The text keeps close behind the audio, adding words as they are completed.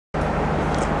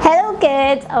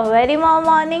It's a very warm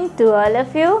morning to all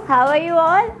of you. How are you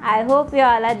all? I hope you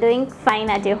all are doing fine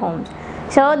at your homes.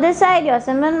 So this side your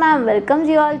Simran ma'am welcomes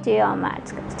you all to your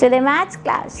maths class. Today maths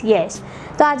class, yes.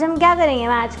 तो आज हम क्या करेंगे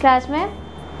maths class में?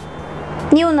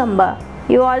 New number.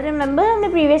 You all remember हमने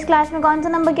previous class में कौन सा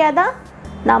नंबर किया था?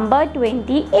 Number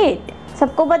 28.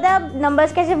 सबको पता है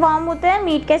नंबर्स कैसे फॉर्म होते हैं,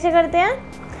 मीट कैसे करते हैं?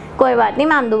 कोई बात नहीं,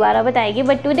 मैम दोबारा बताएगी.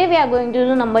 But today we are going to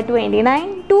do number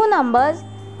 29, two numbers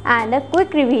and a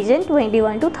quick revision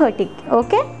 21 to 30.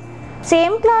 Okay,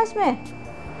 same class में.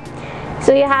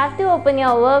 So you have to open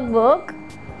your workbook,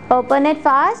 open it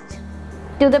fast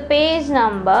to the page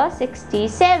number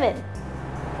 67.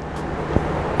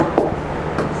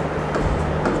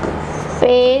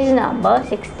 Page number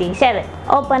 67.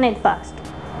 Open it fast.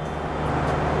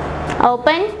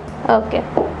 Open. Okay.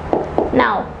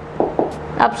 Now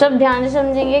अब सब ध्यान से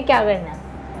समझेंगे क्या करना है.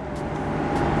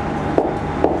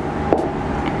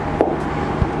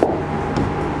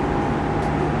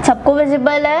 सबको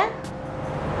विजिबल है.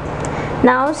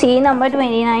 नाउ सी नंबर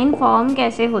 29 फॉर्म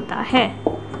कैसे होता है.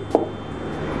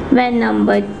 When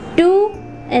number 2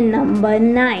 and number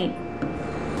 9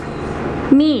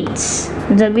 meets,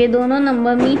 जब ये दोनों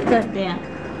नंबर मीट करते हैं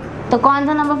तो कौन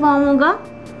सा नंबर फॉर्म होगा?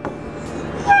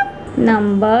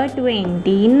 नंबर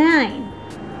 29.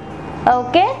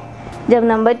 ओके, जब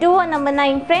नंबर 2 और नंबर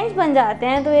 9 फ्रेंड्स बन जाते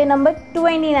हैं तो ये नंबर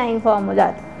 29 फॉर्म हो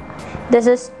जाता है. This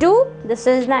is 2, this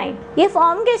is 9. ये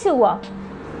फॉर्म कैसे हुआ?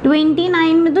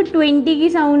 29 में तो 20 की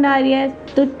साउंड आ रही है,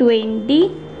 तो 20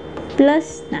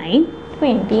 प्लस 9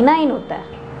 29 होता है.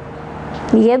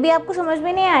 ये भी आपको समझ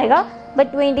में नहीं आएगा,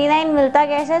 बट 29 मिलता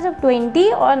कैसे है? जब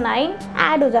 20 और 9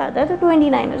 ऐड हो जाता है तो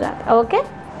 29 हो जाता है. Okay,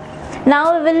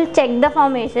 now we will check the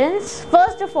formations.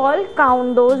 First of all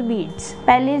count those beads.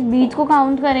 पहले इस बीड्स को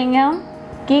काउंट करेंगे हम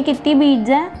कि कितनी बीड्स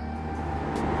हैं.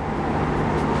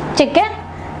 ठीक है,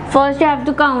 first you have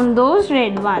to count those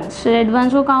red once. Red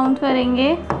once को काउंट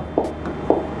करेंगे.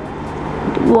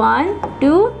 1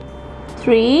 2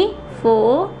 3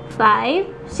 4 5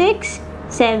 6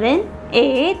 7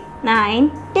 8 9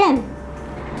 10.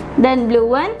 Then blue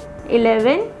one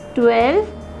 11 12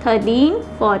 13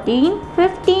 14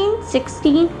 15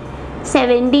 16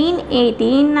 17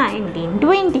 18 19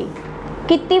 20.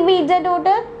 कितनी बीड्स है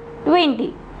टोटल? 20.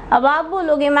 अब आप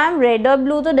बोलोगे मैम रेड और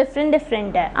ब्लू तो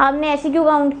डिफरेंट है, आपने ऐसे क्यों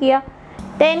काउंट किया?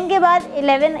 10 के बाद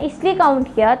 11 इसलिए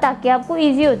काउंट किया ताकि आपको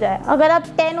इजी हो जाए. अगर आप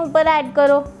 10 ऊपर ऐड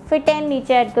करो फिर 10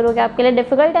 नीचे ऐड करोगे, आपके लिए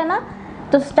डिफिकल्ट है ना.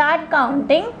 तो स्टार्ट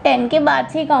काउंटिंग 10 के बाद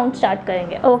से ही काउंट स्टार्ट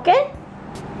करेंगे. ओके,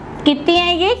 कितनी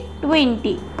है ये?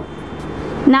 20.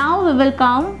 Now we will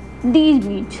count these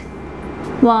beats.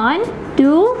 1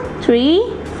 2 3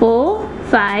 4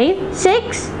 5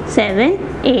 6 7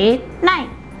 8 9.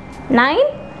 9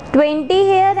 20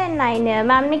 hair and 9 hair.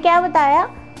 Ma'am ने क्या बताया?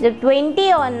 जब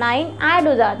 20 और 9 ऐड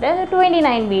हो जाते हैं तो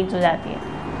 29 बीड्स हो जाती है.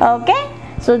 Okay,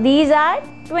 so these are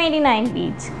 29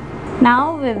 beads.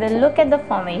 Now we will look at the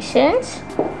formations.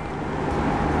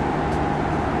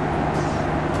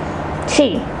 सी,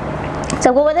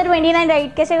 सबको पता है 29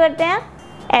 राइट कैसे करते हैं?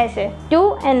 ऐसे 2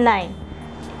 and 9.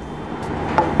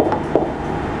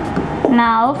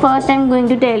 Now first I am going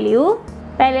to tell you.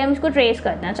 पहले हम इसको ट्रेस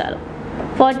करते हैं. चलो,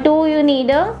 for 2 you need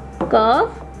a curve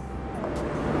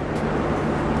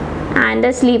and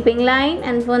a sleeping line,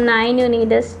 and for 9 you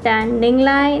need a standing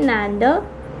line and a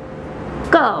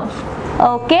curve.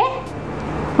 Okay,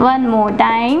 one more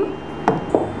time.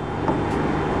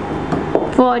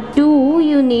 For 2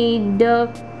 you need a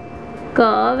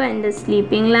curve and a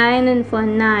sleeping line, and for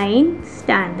 9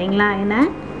 standing line and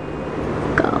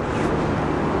curve.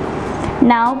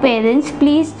 Now parents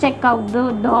please check out the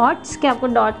dots. कि आपको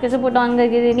dot कैसे put on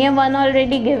करके देनी है. 1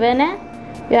 already given है,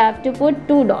 you have to put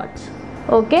 2 dots.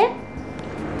 Okay,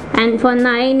 and for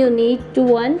 9 you need to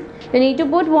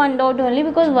put 1 dot only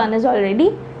because 1 is already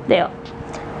there.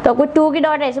 तो आपको 2 की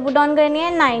डॉट ऐसे पुट ऑन करनी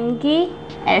है, 9 की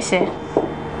ऐसे.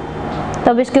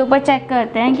 तो अब इसके ऊपर चेक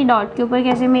करते हैं कि डॉट के ऊपर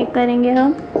कैसे मेक करेंगे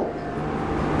हम.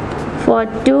 For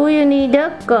 2 you need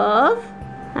a curve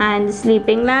and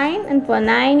sleeping line, and for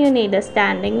 9 you need a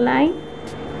standing line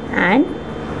and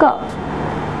curve.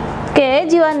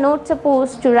 Kids, you are not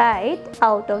supposed to write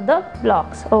out of the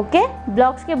blocks. Okay,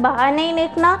 blocks के बाहर नहीं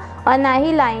लिखना और ना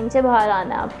ही line से बाहर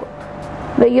आना आपको.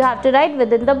 But you have to write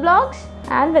within the blocks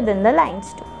and within the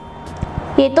lines too.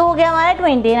 ये तो हो गया हमारा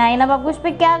 29. अब आपको इस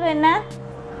पर क्या करना है?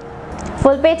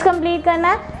 फुल पेज कंप्लीट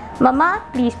करना है. मम्मा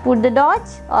प्लीज पुट द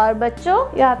डॉट्स, और बच्चों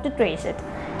you have to trace it.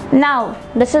 Now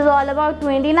this is all about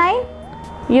 29.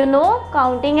 You know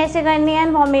counting ऐसे करनी है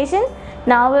and formation.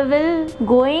 Now we will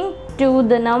going to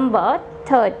the number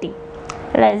 30.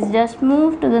 Let's just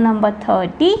move to the number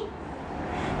 30.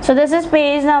 So this is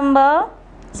page number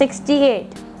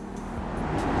 68.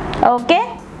 Okay,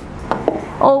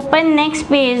 open next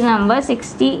page number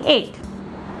 68.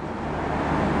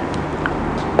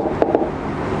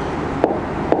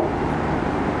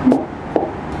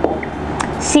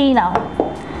 See now,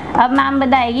 अब ma'am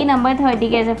बताएगी number 30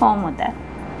 कैसे form होता है।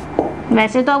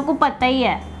 वैसे तो आपको पता ही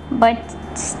है,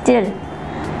 but still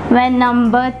when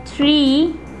number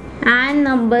 3 and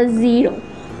number 0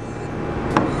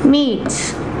 meets,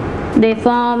 they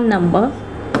form number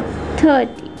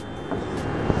 30.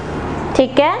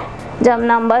 ठीक है, जब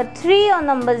नंबर 3 और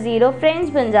नंबर 0 फ्रेंड्स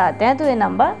बन जाते हैं तो ये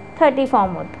नंबर 30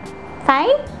 फॉर्म होता है।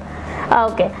 Fine,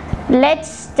 okay, let's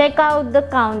check out the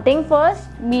counting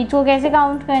first. बीच को कैसे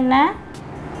काउंट करना है?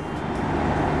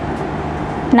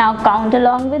 Now count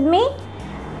along with me.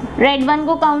 Red one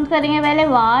को काउंट करेंगे पहले,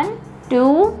 1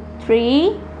 2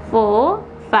 3 4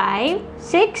 5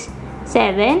 6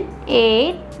 7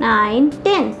 8 9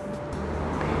 10।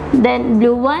 देन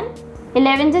ब्लू वन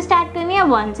 11 से स्टार्ट करनी है,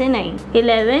 1 से नहीं।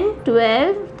 11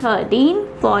 12 13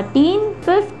 14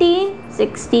 15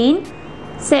 16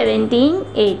 17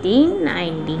 18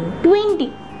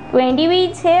 19 20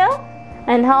 beads here.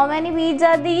 And how many beads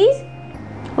are these?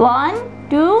 1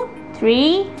 2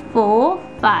 3 4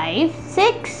 5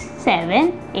 6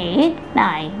 7 8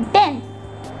 9 10।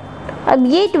 अब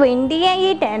ये 20 है,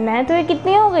 ये 10 है, तो ये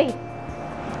कितनी हो गई?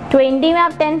 20 में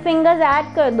आप 10 फिंगर्स ऐड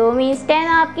कर दो, मीन्स 10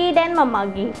 आपकी 10 मम्मा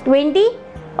की, 20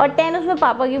 और 10 उसमें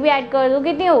पापा की भी ऐड कर दो,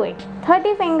 कितनी हो गई?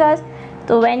 30 फिंगर्स।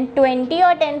 तो व्हेन 20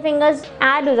 और 10 फिंगर्स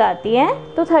ऐड हो जाती है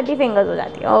तो 30 फिंगर्स हो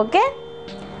जाती है। Okay,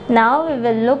 now we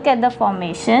will look at the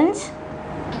formations.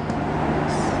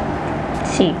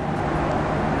 C,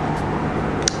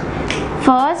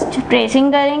 first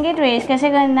tracing करेंगे। ट्रेस कैसे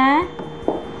करना है?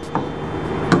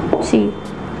 सी,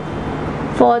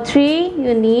 for 3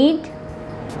 you need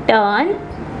turn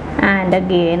and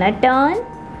again a turn,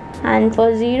 and for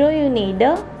 0 you need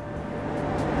a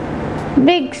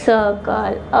big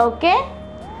circle. Okay,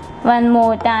 one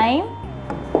more time.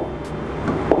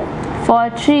 For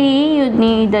 3 you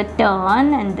need the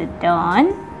turn and the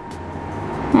turn,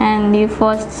 and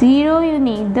for 0 you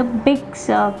need the big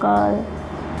circle.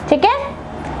 ठीक है?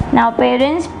 Now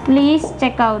parents, please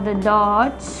check out the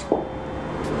dots.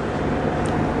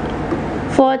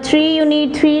 For 3 you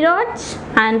need 3 dots,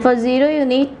 and for 0 you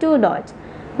need 2 dots.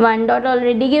 1 dot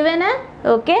already given है.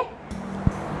 Okay,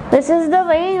 this is the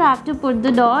way you have to put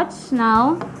the dots. Now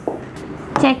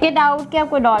check it out कि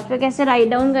आपको dots पे कैसे write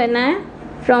down करना है.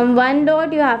 From 1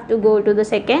 dot you have to go to the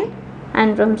second,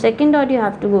 and from second dot you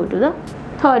have to go to the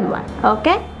third one.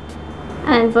 Okay,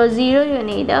 and for 0 you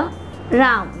need a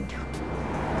round.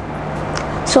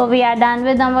 So we are done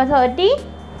with number 30,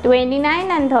 29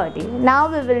 and 30. Now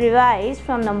we will revise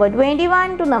from number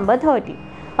 21 to number 30.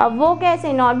 अब वो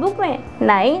कैसे? Notebook में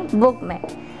नहीं, book में।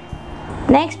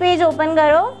 Next page open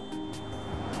करो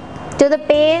to the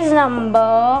page number,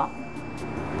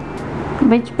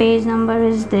 which page number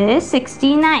is this?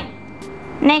 69.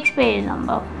 Next page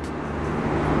number.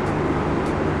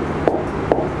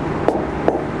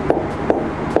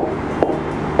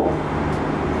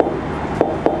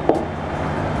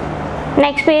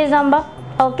 Next page number.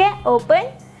 Okay, open.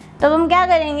 तो हम क्या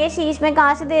करेंगे, शीट में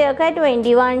कहाँ से दे रखा है?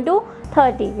 21 to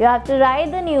 30. You have to right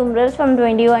the numerals from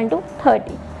 21 to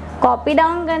 30. Copy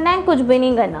down करना है, कुछ भी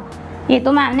नहीं करना। ये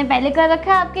तो मैम ने पहले कर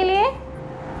रखा है आपके लिए,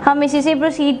 हम इसी से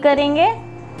प्रोसीड करेंगे।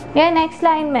 या नेक्स्ट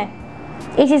लाइन में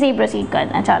इसी से ही प्रोसीड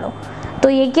करना। चलो, तो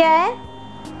ये क्या है?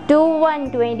 2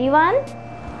 1 21,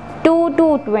 2 2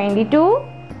 22,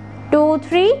 2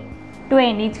 3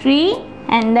 23,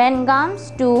 and then comes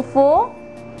 2 4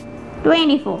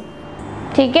 24.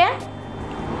 ठीक है,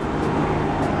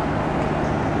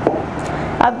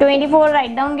 अब 24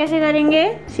 राइट डाउन कैसे करेंगे?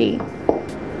 सी,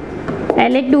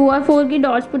 पहले 2 और 4 की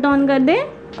डॉट्स पुट ऑन कर दे।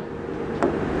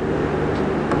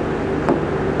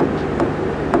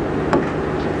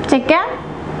 ठीक है,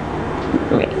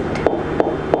 great.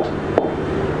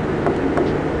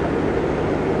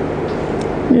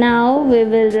 Now we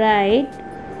will write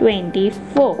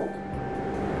 24.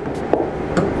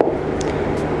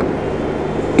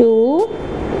 2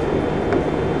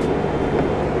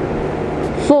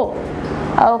 4.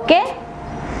 Okay,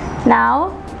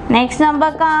 now next number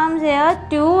comes here,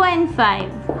 2 and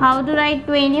 5. How to write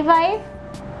 25?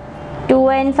 2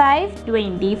 and 5,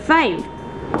 25.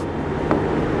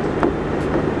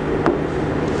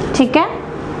 ठीक है,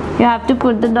 you have to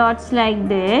put the dots like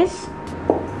this.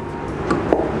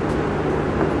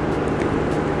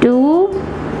 2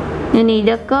 you need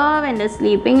a curve and a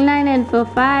sleeping line, and for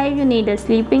 5 you need a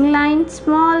sleeping line,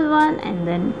 small one, and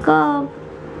then curve.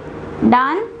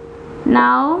 Done.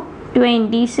 Now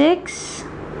 26.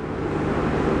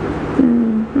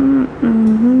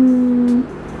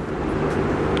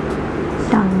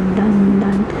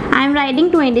 writing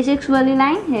 26 वाली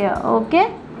line here. Okay.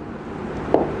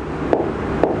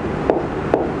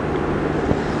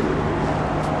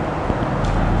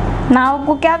 Now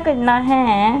आपको क्या करना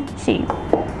है? See.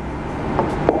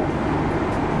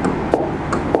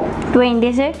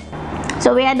 26.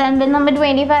 So we are done with number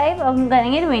 25. अब हम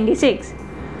करेंगे 26.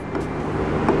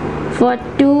 For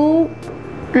 2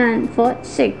 and for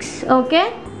 6. Okay.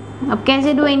 अब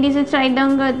कैसे 26 write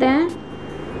down करते हैं?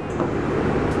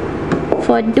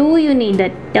 For 2 you need a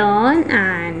turn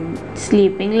and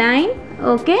sleeping line.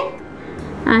 Okay.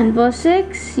 And for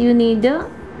 6 you need a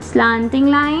slanting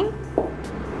line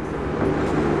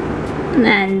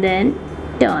and then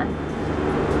turn.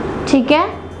 ठीक है?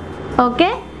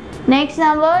 Okay. Next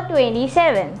number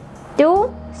 27. 2,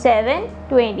 7,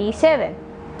 27.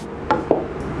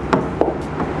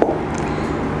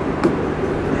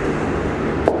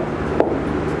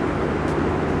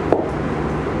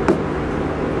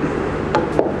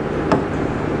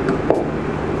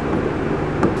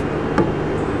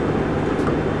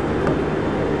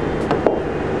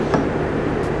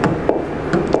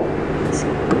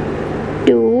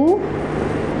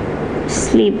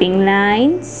 Sleeping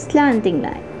line, slanting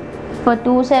line. For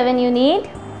 2, 7 you need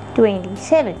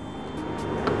 27.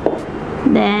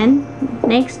 Then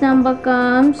next number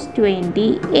comes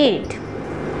 28.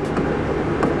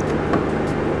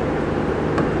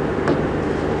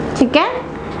 ठीक है?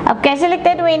 अब कैसे लिखते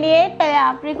हैं 28? पहले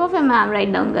आप लिखो फिर मैम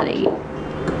राइट डाउन करेगी.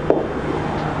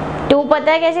 2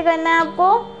 पता है कैसे करना है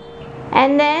आपको?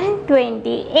 And then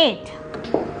 28.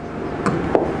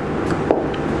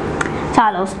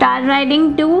 चलो स्टार्ट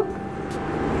राइटिंग 2.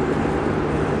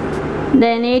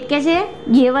 देन 8 कैसे?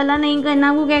 ये वाला नहीं करना,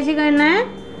 आपको कैसे करना है?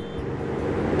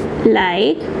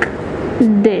 Like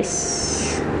this.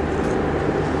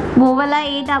 वो वाला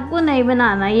 8 आपको नहीं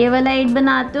बनाना. ये वाला 8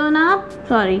 बनाते हो ना आप,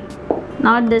 सॉरी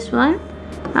नॉट दिस वन.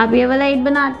 आप ये वाला 8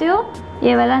 बनाते हो,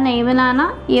 ये वाला नहीं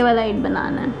बनाना, ये वाला 8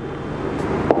 बनाना है.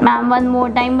 मैम 1 मोर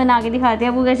टाइम बना के दिखाते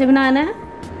हैं आपको कैसे बनाना है.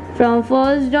 From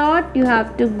first dot U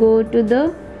have to go to the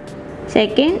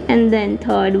second and then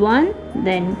third one,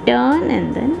 then turn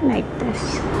and then like this.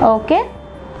 Okay,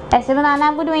 ऐसे बनाना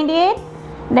है आपको 28.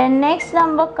 Then next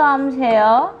number comes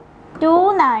here 2,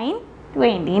 9,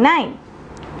 29.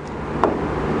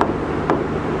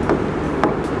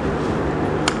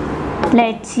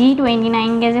 Let's see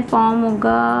 29 कैसे form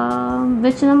होगा.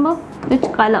 Which number? Which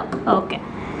color? Okay.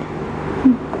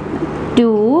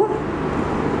 2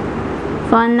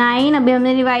 for 9. अभी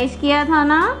हमने revise किया था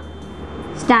ना.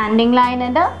 Standing line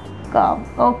and a curve.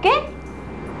 Okay.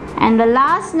 And the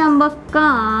last number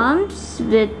comes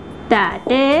with that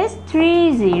is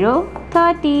 3, 0,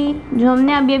 30. जो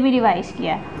हमने अभी अभी रिवाइज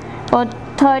किया. For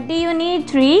 30 you need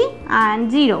 3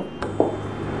 and 0.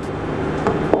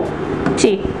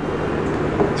 जी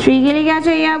 3 के लिए क्या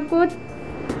चाहिए आपको?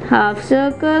 Half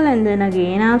circle and then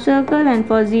again half circle, and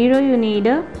for 0 you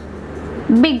need a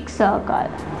big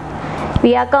circle.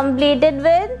 We are completed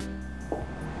with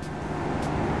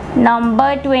number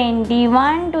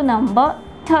 21 to number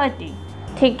 30.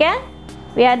 ठीक है?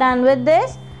 We are done with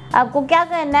this. आपको क्या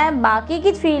करना है? बाकी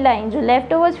की 3 लाइन जो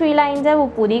लेफ्ट ओवर 3 लाइन्स है वो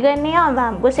पूरी करनी है और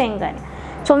मैम को सेंड करनी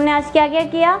है. सो हमने आज क्या क्या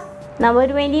किया?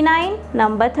 Number 29,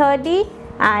 number 30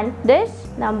 and this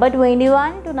number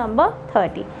 21 to number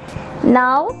 30.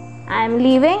 Now I am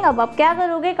leaving. अब आप क्या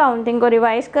करोगे? काउंटिंग को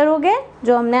रिवाइज करोगे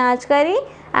जो हमने आज करी,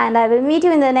 and I will meet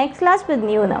you in the next class with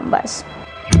new numbers.